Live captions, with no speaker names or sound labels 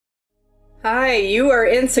Hi, you are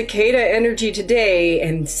in cicada energy today,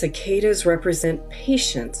 and cicadas represent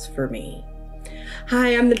patience for me.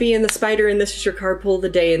 Hi, I'm the bee and the spider, and this is your card pull of the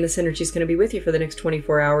day, and this energy is going to be with you for the next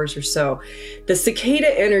 24 hours or so. The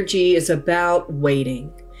cicada energy is about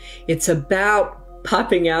waiting. It's about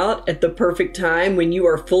popping out at the perfect time when you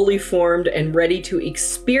are fully formed and ready to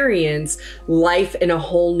experience life in a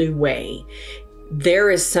whole new way.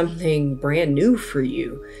 There is something brand new for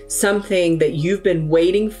you, something that you've been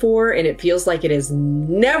waiting for, and it feels like it is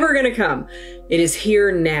never going to come. It is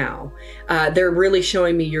here now. They're really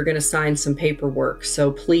showing me you're going to sign some paperwork.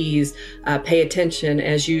 So please pay attention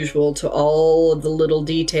as usual to all of the little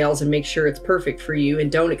details and make sure it's perfect for you,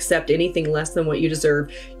 and don't accept anything less than what you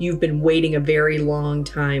deserve. You've been waiting a very long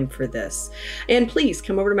time for this. And please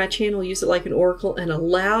come over to my channel, use it like an oracle, and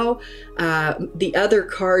allow the other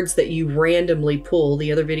cards that you randomly pull,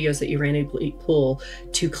 the other videos that you randomly pull,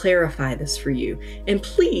 to clarify this for you. And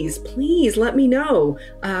please, please let me know.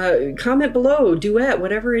 Comment below, duet,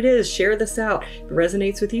 whatever it is, share this out. If it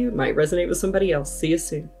resonates with you, it might resonate with somebody else. See you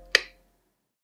soon.